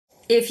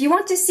If you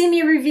want to see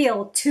me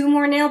reveal 2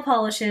 more nail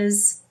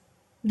polishes,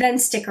 then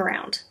stick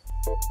around.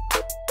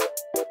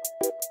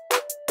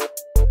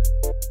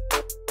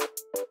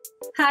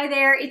 Hi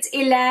there, it's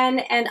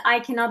Hélène, and I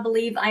cannot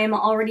believe I am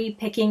already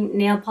picking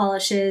nail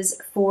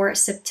polishes for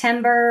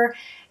September,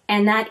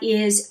 and that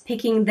is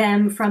picking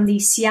them from the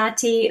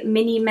Ciate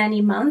Mini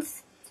Mani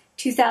Month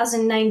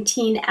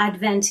 2019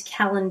 Advent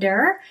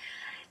Calendar.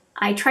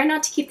 I try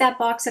not to keep that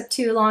box up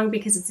too long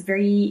because it's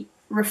very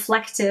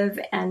reflective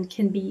and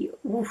can be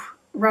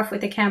rough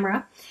with the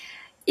camera.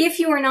 If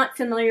you are not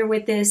familiar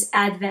with this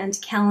Advent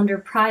Calendar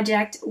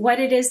project, what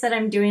it is that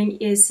I'm doing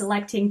is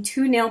selecting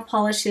 2 nail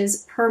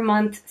polishes per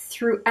month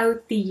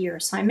throughout the year.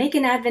 So I make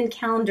an Advent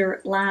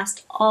Calendar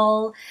last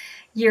all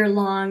year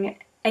long,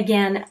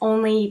 again,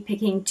 only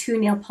picking 2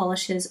 nail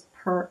polishes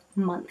per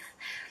month.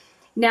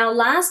 Now,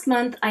 last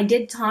month I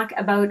did talk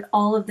about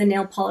all of the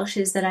nail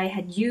polishes that I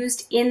had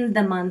used in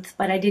the month,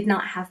 but I did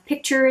not have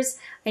pictures.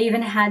 I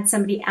even had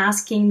somebody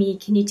asking me,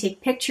 can you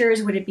take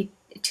pictures? Would it be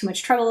too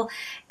much trouble?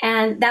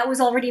 And that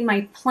was already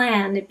my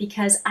plan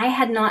because I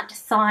had not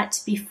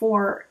thought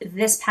before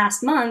this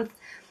past month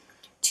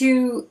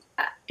to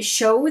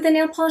show the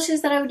nail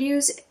polishes that I would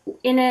use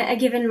in a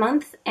given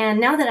month.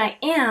 And now that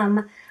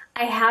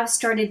I have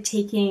started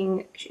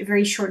taking a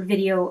very short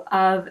video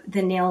of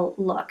the nail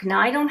look.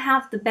 Now, I don't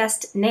have the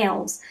best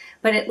nails,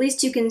 but at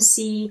least you can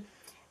see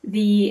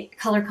the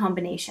color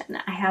combination.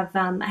 I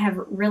have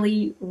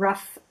really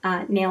rough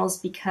nails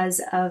because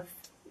of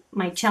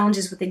my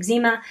challenges with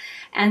eczema,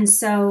 and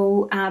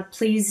so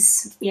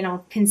please,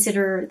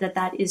 consider that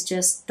that is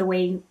just the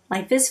way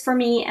life is for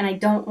me, and I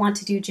don't want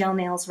to do gel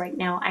nails right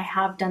now. I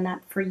have done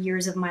that for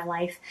years of my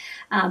life,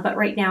 but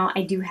right now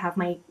I do have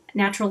my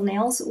natural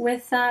nails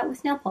with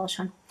nail polish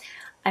on.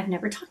 I've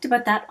never talked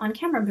about that on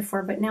camera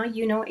before, but now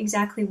you know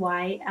exactly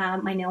why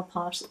my nail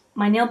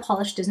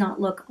polish does not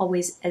look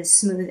always as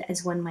smooth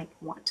as one might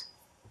want.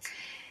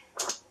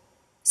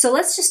 So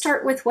let's just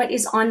start with what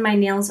is on my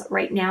nails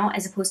right now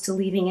as opposed to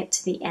leaving it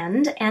to the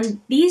end.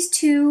 And these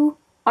 2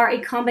 are a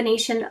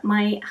combination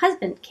my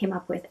husband came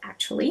up with,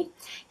 actually.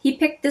 He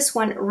picked this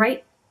one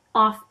right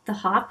off the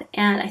hop,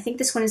 and I think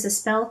this one is a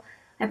spell,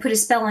 I Put a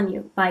Spell on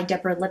You by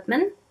Deborah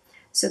Lippman.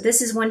 So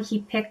this is one he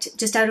picked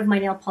just out of my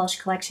nail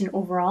polish collection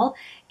overall,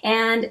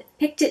 and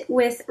picked it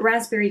with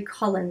Raspberry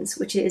Collins,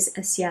 which is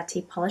a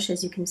Ciate polish,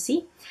 as you can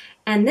see.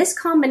 And this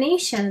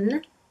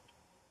combination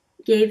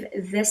gave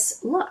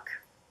this look.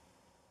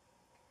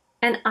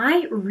 And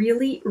I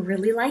really,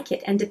 really like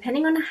it. And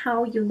depending on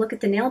how you look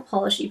at the nail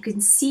polish, you can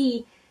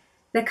see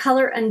the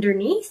color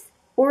underneath,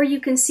 or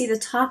you can see the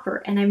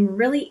topper. And I'm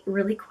really,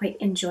 really quite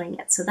enjoying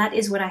it. So that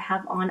is what I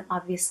have on,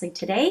 obviously,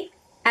 today.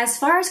 As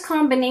far as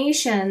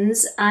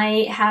combinations,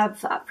 I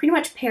have pretty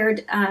much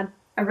paired a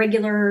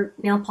regular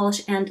nail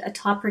polish and a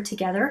topper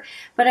together.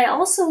 But I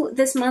also,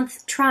 this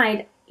month,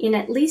 tried in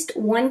at least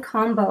one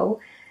combo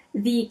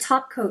the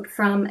top coat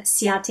from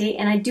Ciate.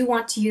 And I do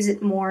want to use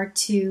it more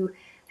to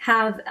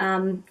have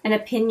an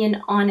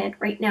opinion on it.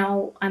 Right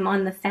now I'm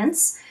on the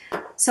fence,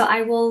 so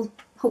I will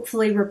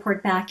hopefully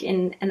report back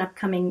in an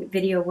upcoming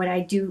video what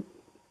I do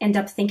end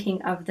up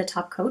thinking of the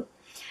top coat.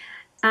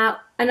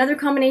 Another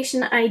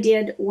combination I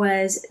did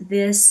was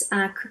this,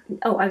 I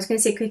was going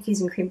to say cookies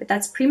and cream, but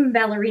that's Prima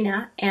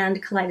Ballerina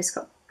and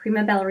Kaleidoscope.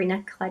 Prima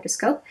Ballerina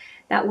Kaleidoscope.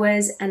 That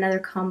was another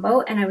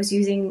combo, and I was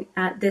using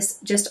this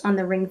just on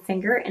the ring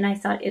finger, and I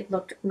thought it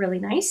looked really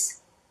nice.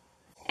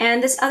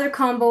 And this other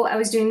combo, I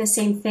was doing the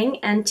same thing.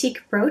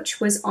 Antique Brooch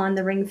was on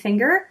the ring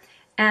finger,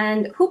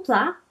 and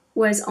Hoopla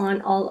was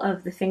on all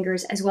of the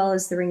fingers as well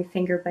as the ring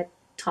finger, but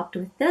topped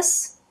with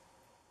this.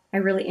 I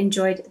really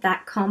enjoyed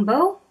that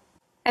combo.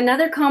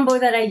 Another combo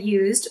that I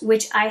used,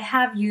 which I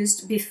have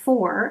used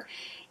before,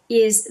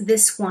 is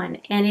this one,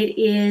 and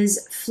it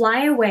is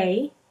Fly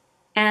Away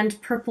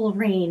and Purple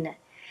Rain.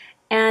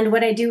 And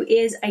what I do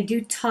is I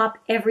do top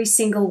every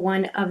single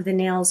one of the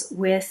nails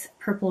with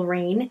Purple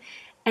Rain.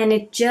 And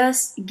it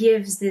just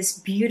gives this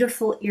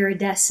beautiful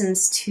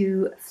iridescence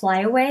to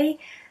Fly Away,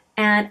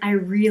 and I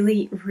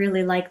really,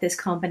 really like this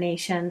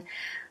combination.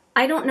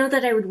 I don't know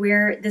that I would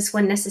wear this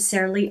one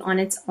necessarily on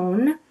its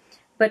own,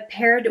 but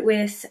paired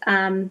with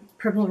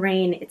Purple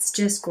Rain, it's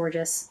just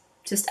gorgeous.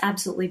 Just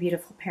absolutely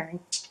beautiful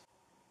pairing.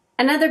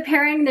 Another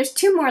pairing, there's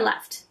 2 more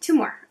left, 2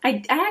 more.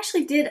 I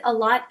actually did a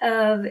lot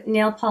of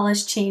nail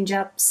polish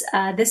change-ups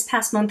this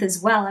past month as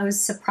well. I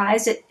was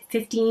surprised at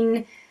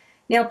 15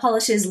 nail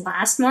polishes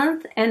last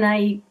month, and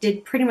I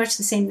did pretty much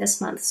the same this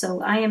month.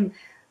 So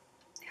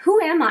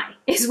who am I,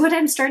 is what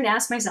I'm starting to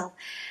ask myself.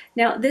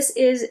 Now, this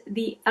is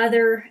the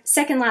other,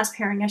 second last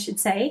pairing, I should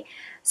say.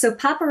 So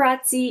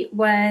Paparazzi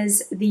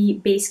was the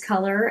base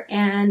color,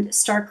 and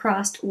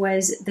Star-Crossed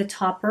was the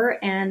topper,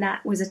 and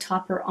that was a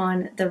topper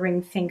on the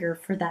ring finger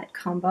for that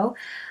combo.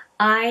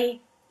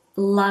 I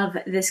love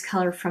this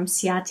color from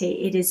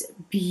Ciate. It is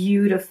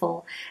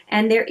beautiful.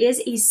 And there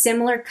is a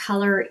similar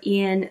color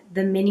in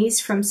the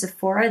minis from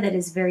Sephora that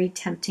is very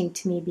tempting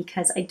to me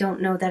because I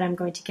don't know that I'm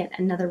going to get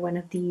another one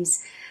of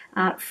these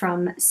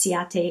from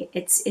Ciate.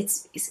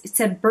 It's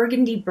a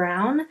burgundy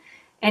brown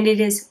and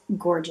it is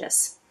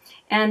gorgeous.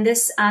 and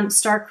this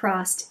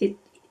star-crossed,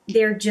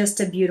 they're just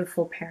a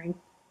beautiful pairing.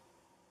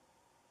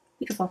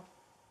 Beautiful.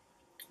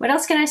 What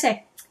else can I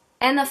say?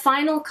 And the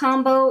final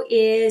combo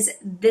is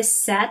this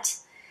set.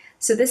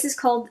 So this is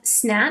called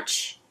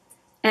Snatch,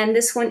 and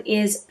this one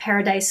is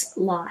Paradise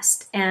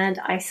Lost. And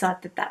I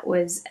thought that that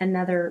was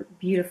another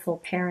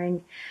beautiful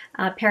pairing.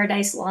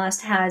 Paradise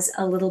Lost has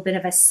a little bit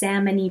of a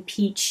salmony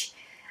peach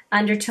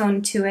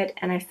undertone to it,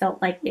 and I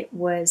felt like it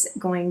was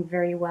going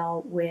very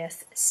well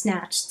with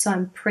Snatched. So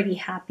I'm pretty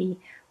happy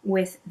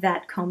with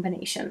that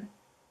combination.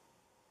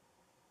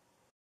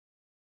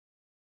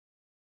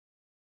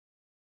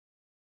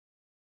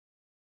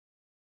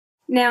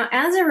 Now,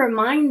 as a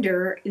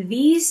reminder,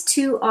 these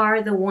two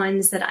are the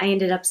ones that I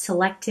ended up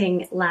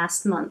selecting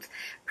last month.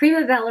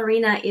 Prima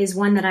Ballerina is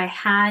one that I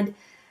had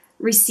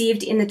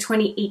received in the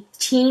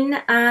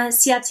 2018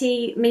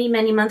 Ciate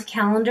many month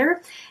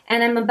calendar,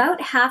 and I'm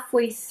about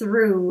halfway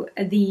through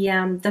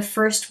the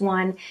first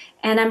one,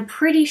 and I'm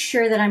pretty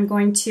sure that I'm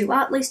going to,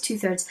 well, at least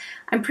 2/3,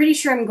 I'm pretty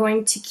sure I'm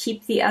going to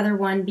keep the other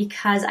one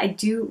because I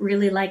do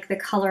really like the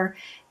color,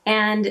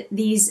 and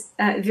these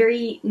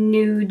very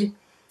nude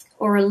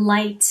or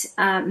light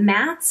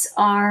mattes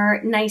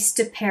are nice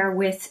to pair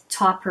with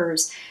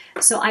toppers.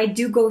 So I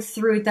do go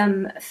through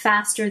them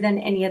faster than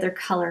any other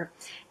color.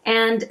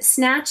 And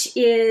Snatch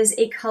is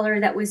a color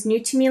that was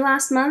new to me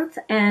last month,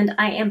 and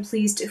I am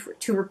pleased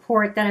to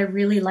report that I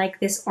really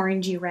like this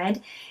orangey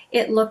red.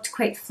 It looked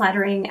quite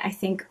flattering, I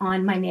think,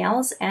 on my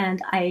nails,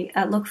 and I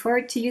look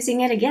forward to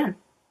using it again.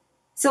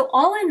 So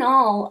all in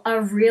all,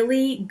 a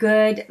really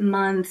good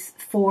month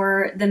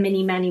for the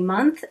Mini Mani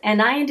month,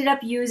 and I ended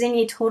up using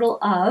a total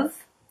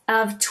of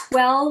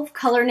 12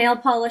 color nail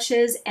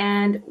polishes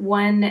and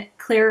one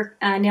clear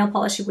nail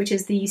polish, which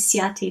is the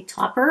Ciate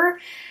topper.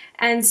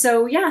 And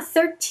so yeah,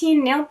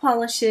 13 nail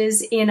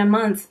polishes in a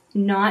month,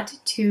 not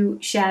too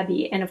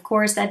shabby. And of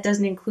course, that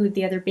doesn't include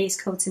the other base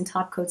coats and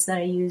top coats that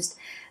I used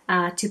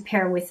to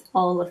pair with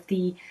all of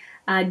the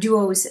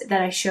duos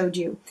that I showed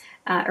you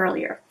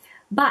earlier.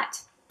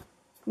 But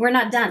we're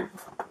not done,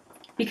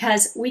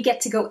 because we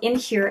get to go in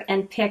here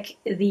and pick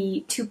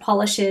the 2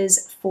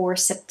 polishes for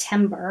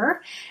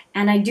September.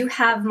 And I do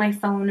have my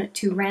phone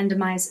to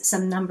randomize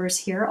some numbers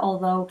here,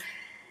 although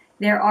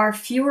there are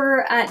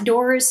fewer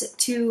doors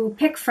to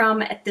pick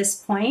from at this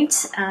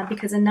point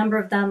because a number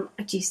of them,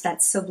 oh geez,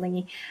 that's so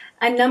blingy,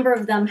 a number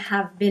of them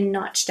have been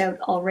notched out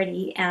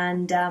already,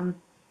 and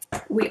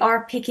we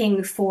are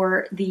picking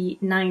for the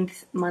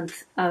 9th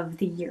month of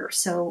the year.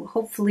 So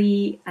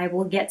hopefully I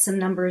will get some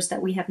numbers that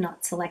we have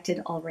not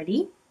selected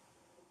already.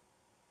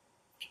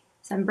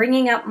 So I'm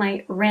bringing up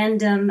my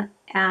randomizer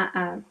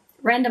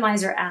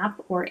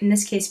app, or in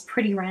this case,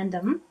 Pretty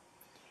Random.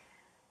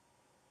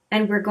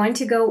 And we're going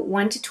to go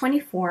 1 to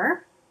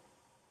 24.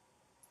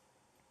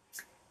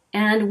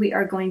 And we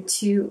are going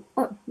to,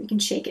 oh, we can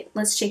shake it.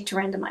 Let's shake to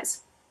randomize.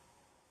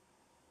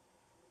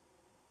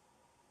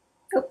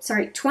 Oh,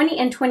 sorry, 20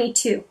 and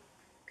 22.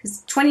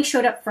 Because 20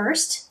 showed up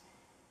first,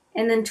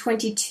 and then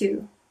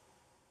 22.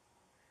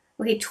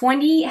 Okay,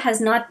 20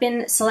 has not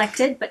been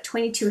selected, but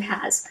 22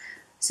 has.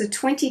 So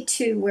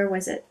 22, where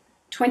was it?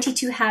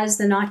 22 has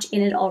the notch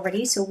in it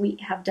already, so we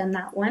have done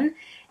that one.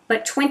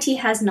 But 20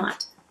 has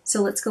not.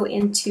 So let's go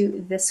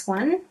into this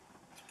one.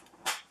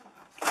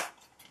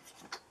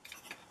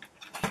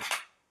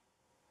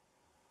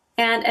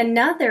 And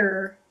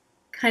another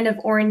kind of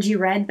orangey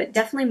red, but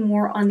definitely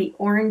more on the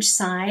orange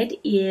side,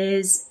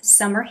 is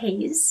Summer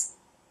Haze.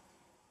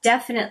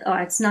 Definitely, oh,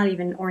 it's not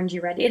even orangey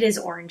red, it is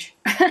orange.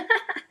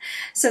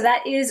 So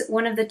that is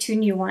one of the 2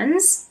 new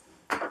ones.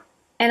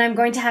 And I'm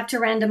going to have to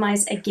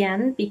randomize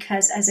again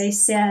because, as I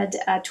said,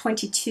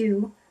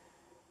 22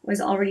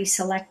 was already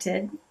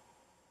selected.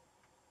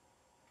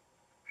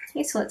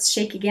 Okay, so let's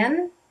shake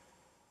again.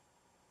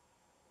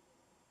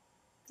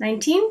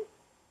 19.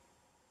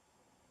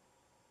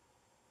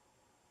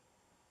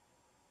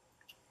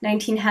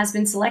 19 has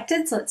been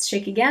selected, so let's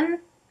shake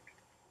again.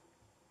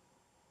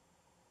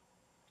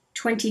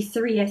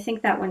 23, I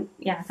think that one,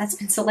 yeah, that's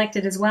been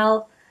selected as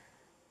well.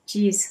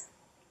 Geez.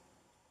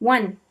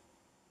 1.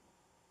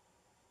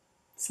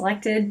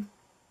 Selected.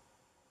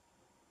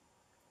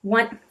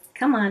 1,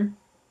 come on.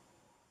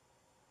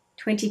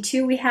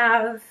 22 we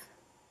have.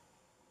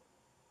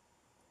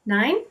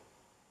 9.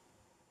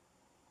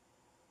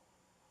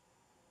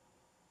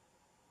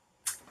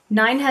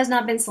 9 has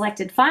not been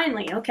selected.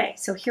 Finally, okay,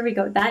 so here we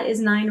go. That is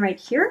 9 right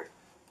here.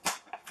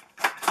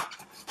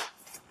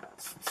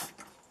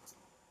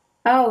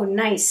 Oh,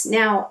 nice.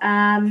 Now,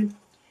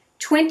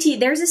 20,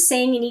 there's a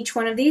saying in each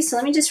one of these, so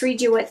let me just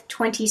read you what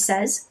 20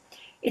 says.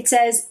 It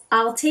says,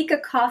 I'll take a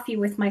coffee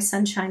with my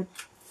sunshine.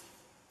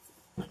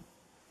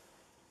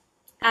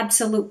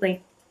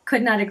 Absolutely.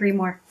 Could not agree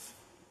more.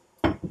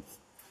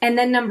 And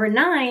then number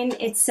 9,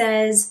 it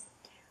says,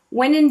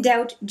 when in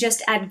doubt,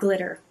 just add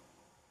glitter.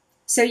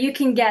 So you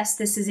can guess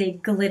this is a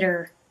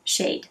glitter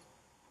shade.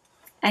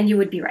 And you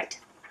would be right.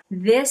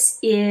 This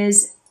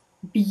is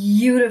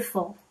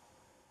beautiful.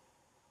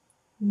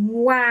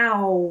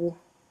 Wow.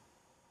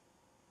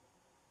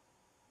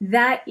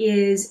 That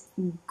is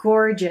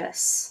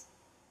gorgeous.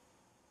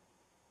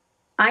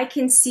 I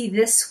can see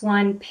this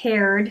one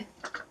paired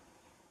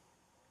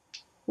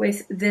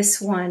with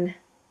this one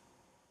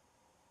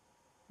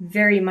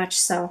very much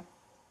so.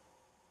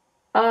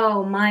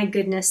 Oh my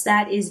goodness,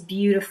 that is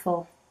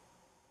beautiful.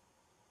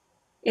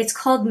 It's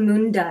called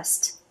Moon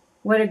Dust.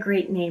 What a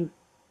great name.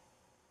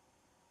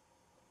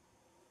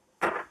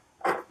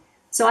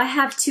 So I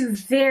have two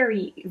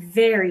very,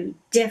 very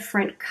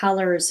different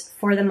colors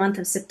for the month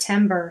of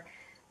September,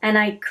 and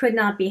I could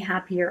not be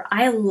happier.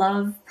 I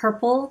love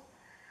purple.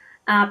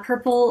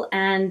 Purple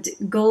and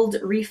gold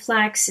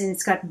reflex, and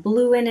it's got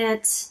blue in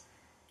it.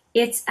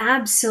 It's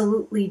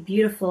absolutely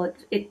beautiful.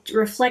 It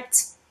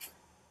reflects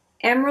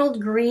emerald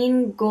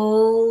green,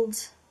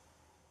 gold,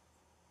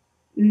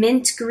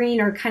 mint green,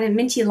 or kind of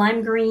minty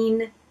lime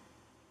green,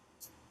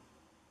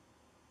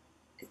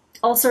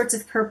 all sorts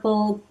of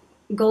purple,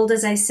 gold,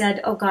 as I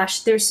said. Oh gosh,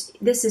 this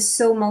is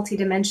so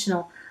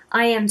multidimensional.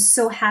 I am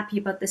so happy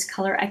about this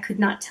color. I could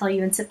not tell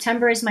you. And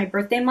September is my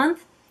birthday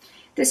month.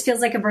 This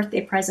feels like a birthday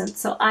present.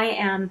 So I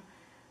am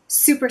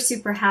super,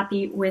 super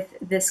happy with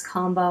this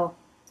combo.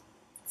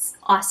 It's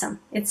awesome.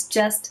 It's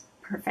just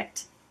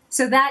perfect.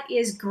 So that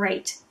is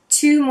great.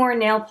 2 more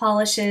nail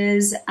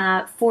polishes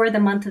for the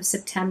month of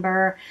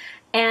September.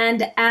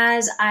 And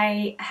as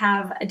I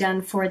have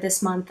done for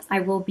this month,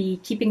 I will be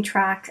keeping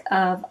track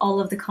of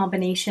all of the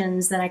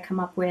combinations that I come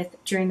up with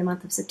during the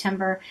month of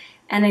September.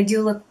 And I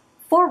do look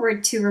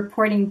forward to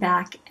reporting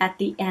back at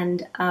the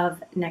end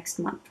of next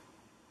month.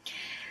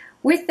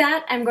 With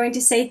that, I'm going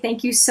to say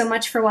thank you so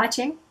much for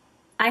watching.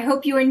 I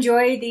hope you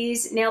enjoy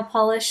these nail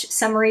polish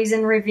summaries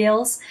and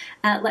reveals.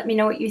 Let me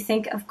know what you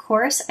think, of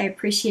course. I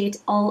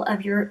appreciate all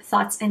of your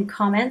thoughts and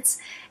comments.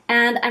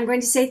 And I'm going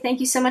to say thank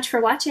you so much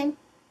for watching.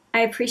 I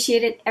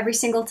appreciate it every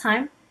single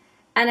time.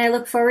 And I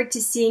look forward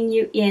to seeing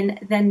you in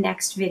the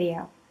next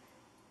video.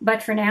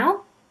 But for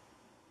now,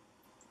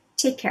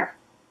 take care.